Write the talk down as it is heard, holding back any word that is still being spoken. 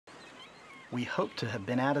We hope to have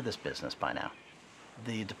been out of this business by now.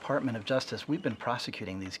 The Department of Justice, we've been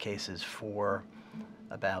prosecuting these cases for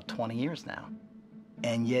about 20 years now.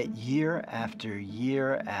 And yet, year after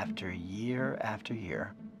year after year after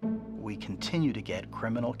year, we continue to get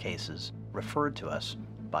criminal cases referred to us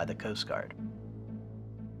by the Coast Guard.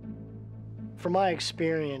 From my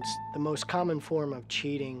experience, the most common form of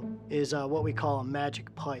cheating is what we call a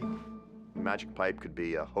magic pipe. A magic pipe could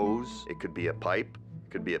be a hose, it could be a pipe,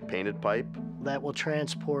 it could be a painted pipe. That will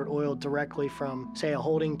transport oil directly from, say, a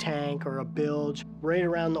holding tank or a bilge, right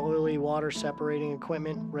around the oily water separating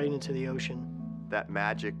equipment, right into the ocean. That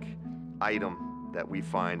magic item that we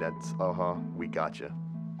find that's, we gotcha.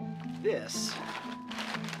 This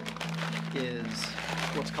is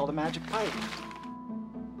what's called a magic pipe.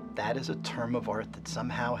 That is a term of art that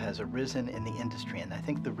somehow has arisen in the industry, and I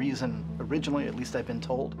think the reason, originally, at least I've been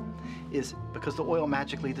told, is because the oil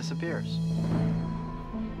magically disappears.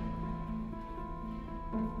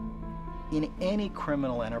 In any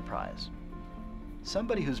criminal enterprise,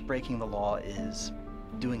 somebody who's breaking the law is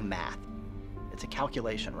doing math. It's a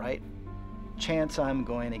calculation, right? Chance I'm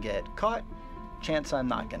going to get caught, chance I'm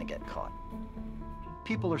not going to get caught.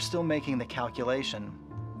 People are still making the calculation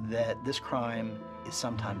that this crime is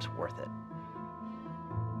sometimes worth it.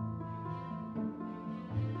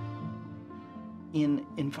 In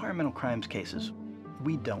environmental crimes cases,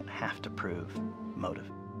 we don't have to prove motive.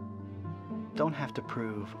 Don't have to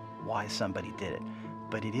prove why somebody did it,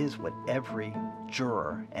 but it is what every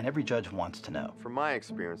juror and every judge wants to know. From my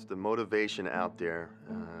experience, the motivation out there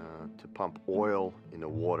to pump oil into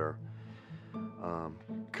water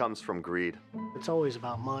comes from greed. It's always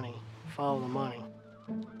about money. Follow the money.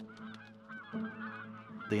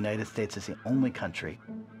 The United States is the only country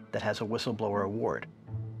that has a whistleblower award.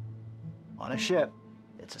 On a ship,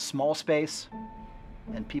 it's a small space,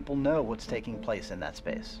 and people know what's taking place in that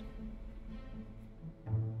space.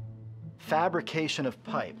 Fabrication of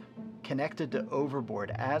pipe connected to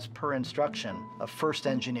overboard as per instruction of first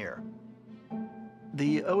engineer.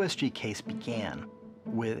 The OSG case began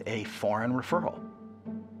with a foreign referral.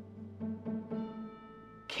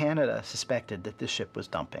 Canada suspected that this ship was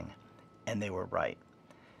dumping, and they were right.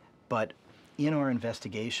 But in our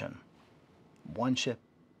investigation, one ship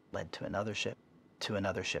led to another ship,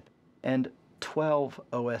 and 12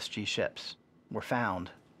 OSG ships were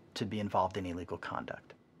found to be involved in illegal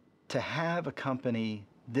conduct. To have a company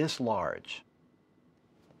this large,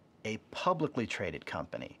 a publicly traded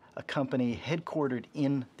company, a company headquartered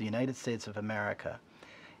in the United States of America,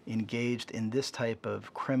 engaged in this type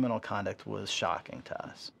of criminal conduct was shocking to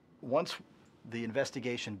us. Once the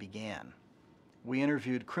investigation began, we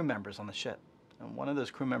interviewed crew members on the ship. And one of those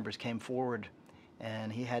crew members came forward,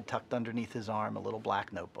 and he had tucked underneath his arm a little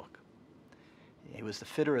black notebook. He was the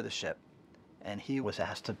fitter of the ship, and he was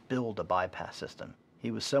asked to build a bypass system. He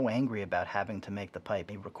was so angry about having to make the pipe,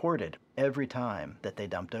 he recorded every time that they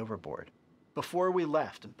dumped overboard. Before we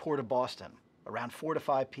left in Port of Boston, around 4 to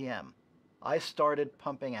 5 p.m., I started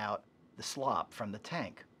pumping out the slop from the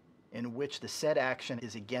tank, in which the said action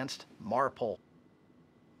is against MARPOL.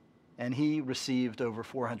 And he received over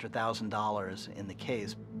 $400,000 in the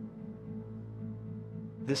case.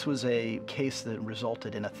 This was a case that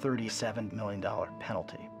resulted in a $37 million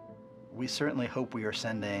penalty. We certainly hope we are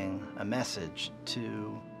sending a message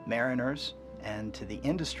to mariners and to the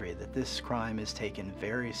industry that this crime is taken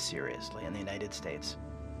very seriously in the United States.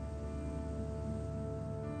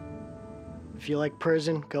 If you like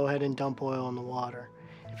prison, go ahead and dump oil in the water.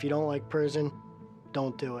 If you don't like prison,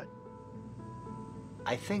 don't do it.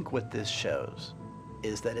 I think what this shows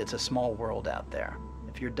is that it's a small world out there.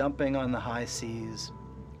 If you're dumping on the high seas,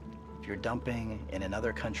 if you're dumping in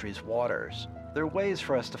another country's waters, there are ways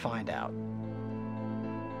for us to find out.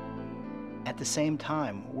 At the same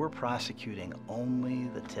time, we're prosecuting only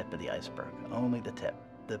the tip of the iceberg, only the tip.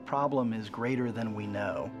 The problem is greater than we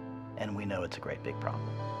know, and we know it's a great big problem.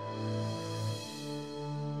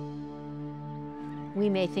 We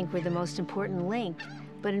may think we're the most important link,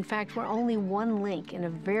 but in fact, we're only one link in a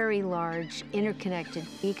very large, interconnected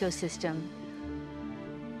ecosystem.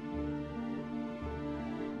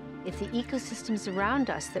 If the ecosystems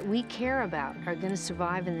around us that we care about are going to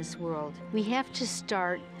survive in this world, we have to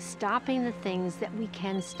start stopping the things that we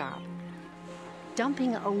can stop.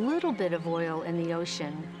 Dumping a little bit of oil in the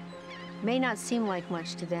ocean may not seem like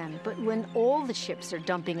much to them, but when all the ships are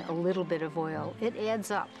dumping a little bit of oil, it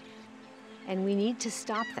adds up. And we need to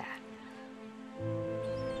stop that.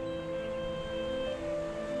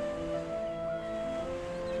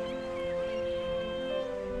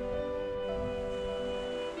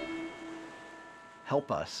 Help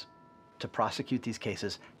us to prosecute these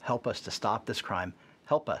cases, help us to stop this crime,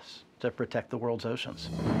 help us to protect the world's oceans.